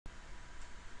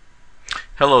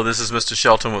Hello, this is Mr.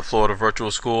 Shelton with Florida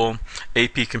Virtual School,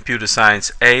 AP Computer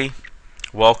Science A.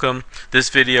 Welcome. This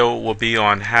video will be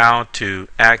on how to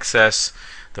access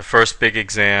the first big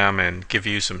exam and give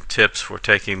you some tips for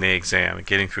taking the exam and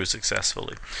getting through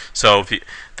successfully. So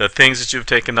the things that you've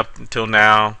taken up until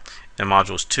now in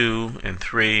modules 2 and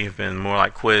 3 have been more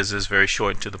like quizzes, very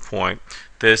short and to the point.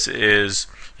 This is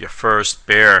your first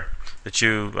bear that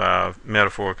you,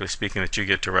 metaphorically speaking, that you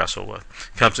get to wrestle with.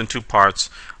 It comes in two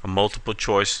parts, a multiple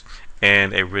choice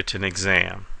and a written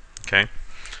exam. Okay,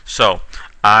 so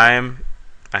I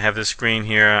have this screen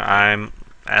here. I'm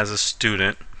as a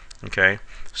student. Okay,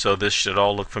 so this should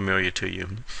all look familiar to you.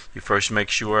 You first make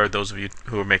sure, those of you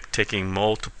who are taking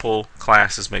multiple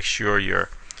classes, make sure you're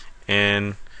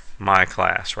in my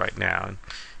class right now. And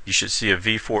you should see a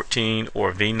V14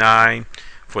 or V9.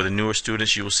 For the newer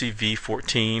students, you will see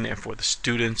V14, and for the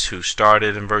students who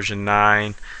started in version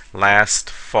 9 last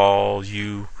fall,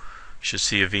 you should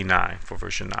see a V9 for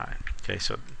version 9. Okay,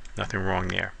 so nothing wrong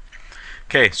there.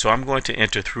 Okay, so I'm going to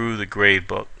enter through the grade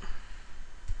book.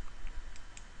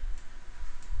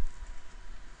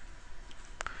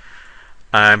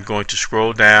 I'm going to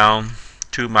scroll down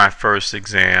to my first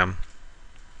exam,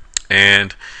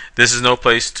 and this is no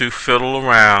place to fiddle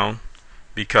around,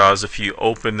 because if you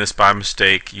open this by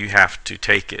mistake, you have to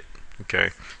take it. Okay,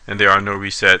 and there are no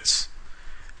resets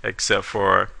except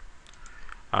for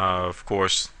of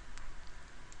course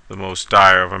the most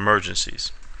dire of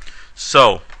emergencies.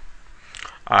 So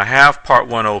I have part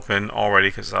 1 open already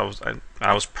because I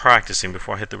was practicing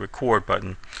before I hit the record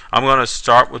button. I'm going to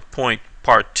start with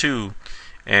part 2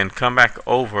 and come back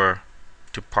over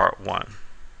to part 1.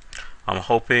 I'm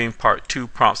hoping part 2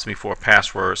 prompts me for a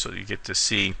password, so you get to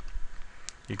see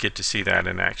that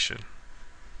in action.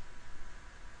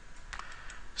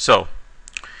 So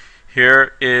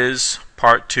here is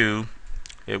part 2.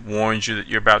 It warns you that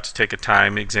you're about to take a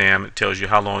time exam. It tells you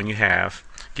how long you have.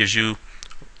 It gives you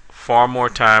far more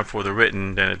time for the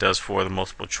written than it does for the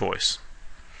multiple choice.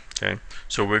 Okay,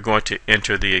 so we're going to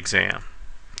enter the exam.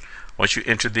 Once you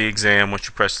enter the exam, once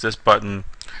you press this button,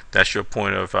 that's your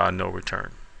point of no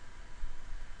return.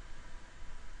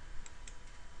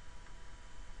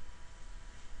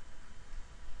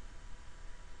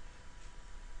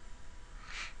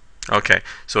 Okay,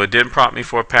 so it didn't prompt me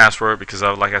for a password because,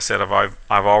 like I said, I've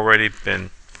already been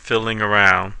fiddling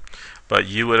around, but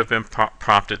you would have been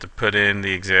prompted to put in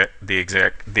the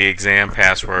exam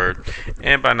password,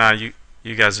 and by now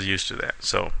you guys are used to that,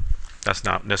 so that's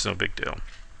no big deal.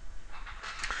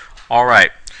 All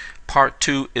right, part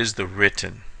 2 is the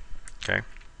written. Okay,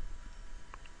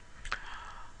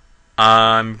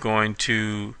 I'm going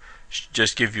to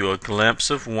just give you a glimpse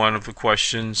of one of the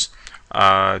questions.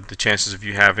 The chances of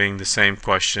you having the same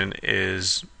question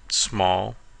is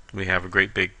small. We have a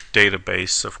great big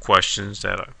database of questions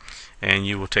and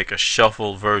you will take a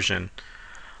shuffled version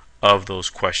of those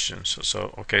questions.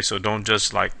 So don't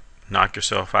just like knock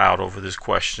yourself out over this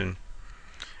question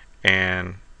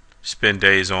and spend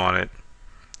days on it,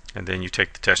 and then you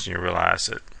take the test and you realize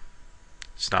that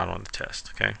it's not on the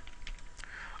test.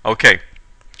 Okay,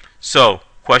 so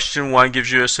question 1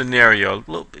 gives you a scenario, a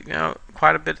little bit,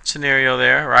 quite a bit of scenario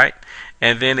there, right?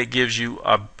 And then it gives you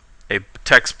a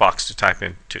text box to type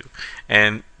into,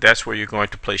 and that's where you're going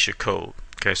to place your code.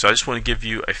 Okay, so I just want to give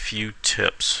you a few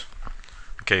tips,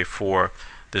 okay, for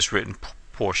this written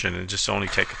portion, and just only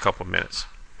take a couple minutes.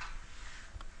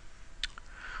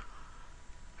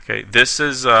 Okay, this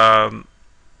is the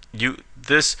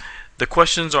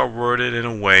questions are worded in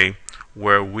a way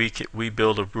where we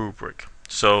build a rubric.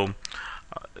 So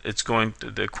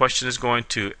the question is going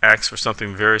to ask for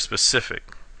something very specific,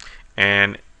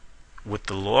 and with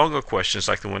the longer questions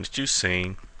like the one that you've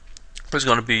seen, there's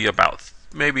going to be about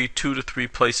maybe 2 to 3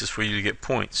 places for you to get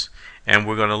points, and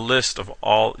we're going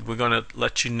to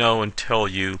let you know and tell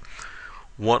you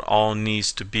what all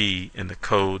needs to be in the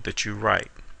code that you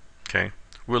write. Okay,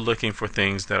 we're looking for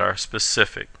things that are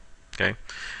specific. Okay,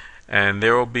 and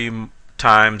there will be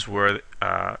times where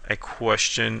a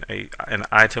question, an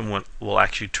item will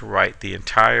ask you to write the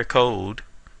entire code,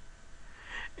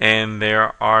 and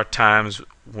there are times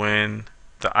when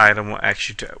the item will ask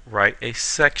you to write a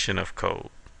section of code.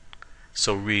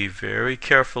 So read very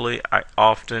carefully.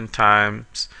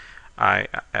 Oftentimes I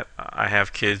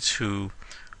have kids who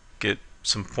get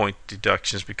some point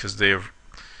deductions because it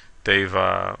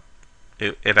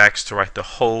asks to write the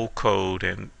whole code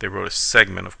and they wrote a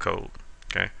segment of code.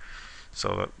 Okay,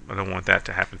 so I don't want that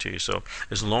to happen to you. So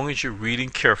as long as you're reading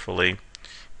carefully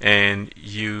and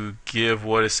you give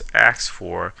what is asked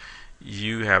for,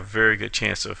 you have very good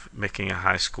chance of making a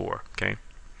high score. Okay,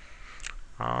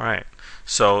 all right,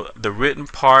 so the written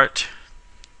part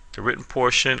The written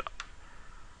portion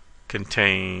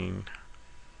contain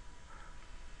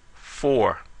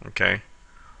four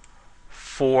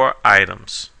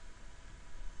items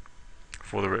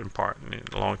for the written part. You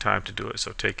need a long time to do it,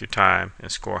 so take your time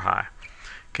and score high.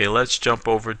 Okay, let's jump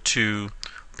over to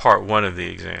part 1 of the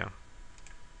exam.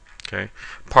 Okay,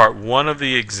 part 1 of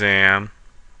the exam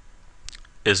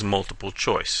is multiple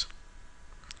choice,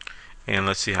 and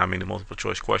let's see how many multiple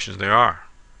choice questions there are.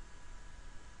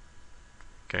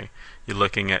 Okay, you're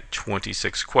looking at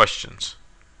 26 questions,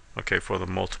 okay, for the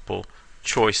multiple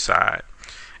choice side.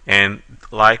 And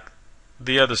like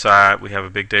the other side, we have a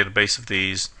big database of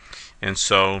these, and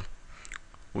so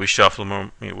we shuffle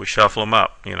them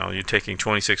up. You know, you're taking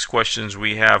 26 questions.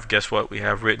 We have, guess what? We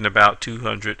have written about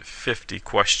 250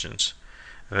 questions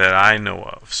that I know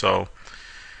of. So,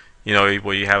 you know,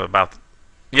 well, you have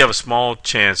a small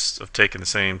chance of taking the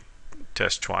same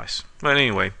test twice. But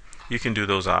anyway, you can do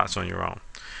those odds on your own.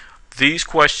 These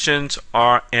questions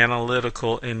are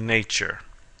analytical in nature,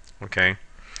 okay?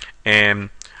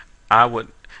 And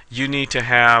you need to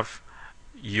have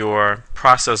your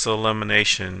process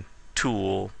elimination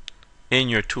tool in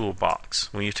your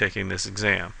toolbox when you're taking this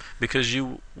exam, because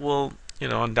you will, you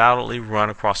know, undoubtedly run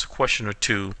across a question or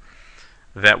two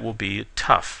that will be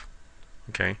tough,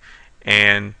 okay?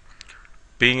 And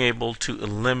being able to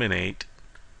eliminate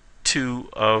two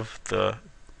of the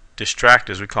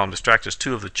distractors, we call them distractors,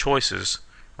 two of the choices,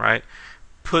 right,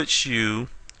 puts you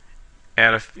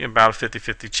at about a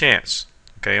 50-50 chance,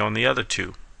 okay, on the other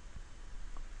two.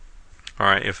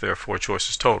 Alright, if there are 4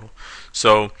 choices total.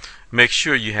 So make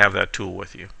sure you have that tool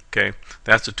with you. Okay,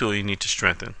 that's the tool you need to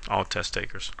strengthen all test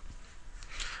takers.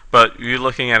 But you're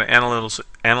looking at an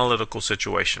analytical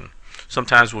situation.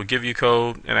 Sometimes we'll give you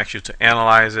code and ask you to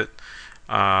analyze it.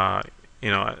 You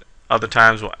know, other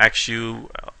times we'll ask you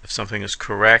if something is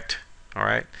correct. All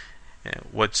right, and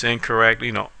what's incorrect.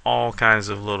 You know, all kinds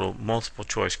of little multiple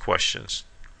choice questions.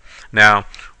 Now,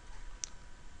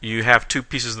 you have 2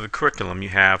 pieces of the curriculum. You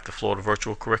have the Florida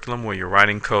virtual curriculum where you're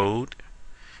writing code,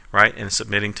 right, and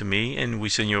submitting to me, and we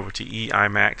send you over to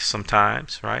EIMAX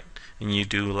sometimes, right, and you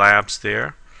do labs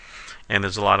there, and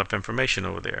there's a lot of information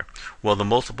over there. Well, the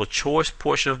multiple choice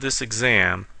portion of this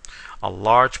exam, a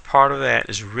large part of that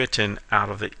is written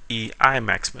out of the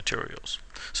EIMAX materials.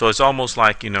 So it's almost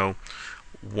like, you know,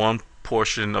 one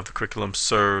portion of the curriculum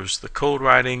serves the code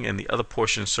writing, and the other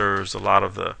portion serves a lot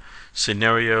of the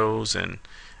scenarios and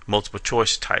multiple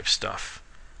choice type stuff.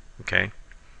 Okay,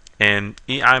 and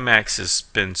EIMAX has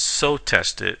been so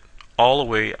tested all the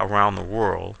way around the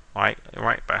world, right,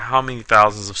 by how many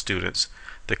thousands of students.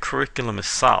 The curriculum is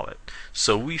solid,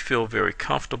 so we feel very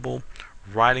comfortable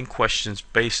writing questions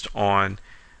based on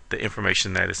the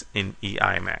information that is in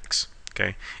EIMAX.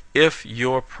 Okay, if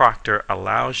your proctor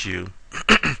allows you,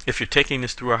 if you're taking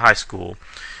this through a high school,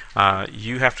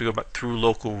 you have to go through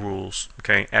local rules,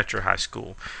 okay, at your high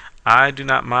school. I do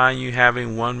not mind you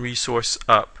having one resource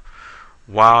up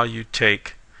while you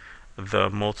take the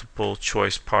multiple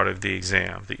choice part of the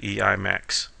exam, the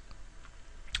EIMAX.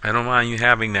 I don't mind you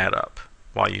having that up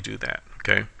while you do that,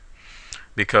 okay?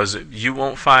 Because you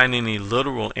won't find any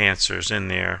literal answers in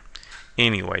there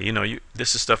anyway. You know,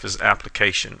 this stuff is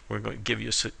application. We're going to give you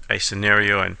a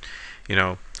scenario and, you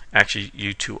know, actually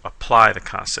you to apply the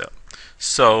concept.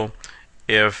 So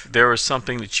if there is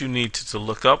something that you need to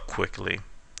look up quickly,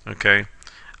 okay,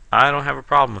 I don't have a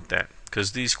problem with that,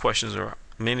 because these questions are,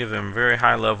 many of them, very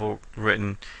high level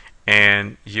written,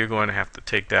 and you're going to have to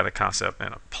take that concept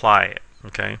and apply it,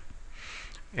 okay,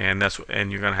 and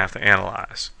you're going to have to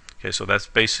analyze. Okay, so that's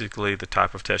basically the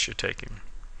type of test you're taking.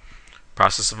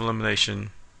 Process of elimination.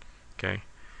 Okay,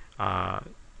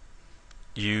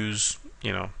 use,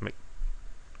 you know,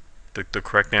 the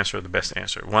correct answer or the best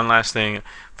answer. One last thing,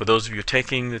 for those of you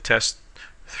taking the test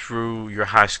through your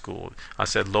high school, I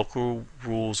said local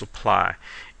rules apply.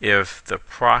 If the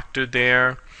proctor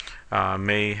there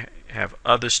may have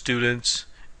other students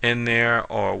in there,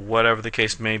 or whatever the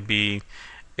case may be,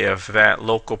 if that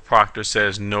local proctor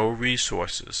says no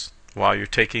resources while you're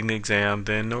taking the exam,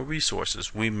 then no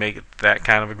resources. We make that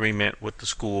kind of agreement with the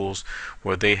schools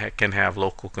where they can have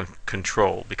local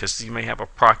control, because you may have a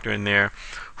proctor in there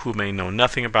who may know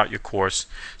nothing about your course,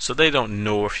 so they don't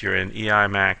know if you're in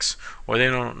EIMAX, or they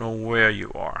don't know where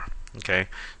you are. Okay,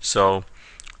 so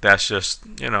that's just,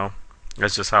 you know,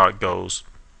 that's just how it goes.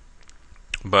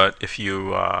 But if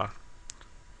you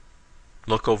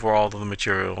look over all of the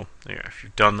material, if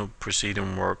you've done the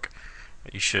preceding work,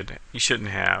 you shouldn't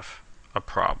have a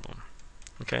problem.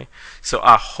 Okay, so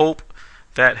I hope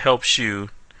that helps you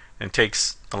and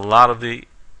takes a lot of the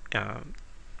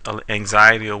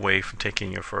anxiety away from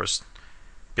taking your first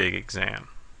big exam.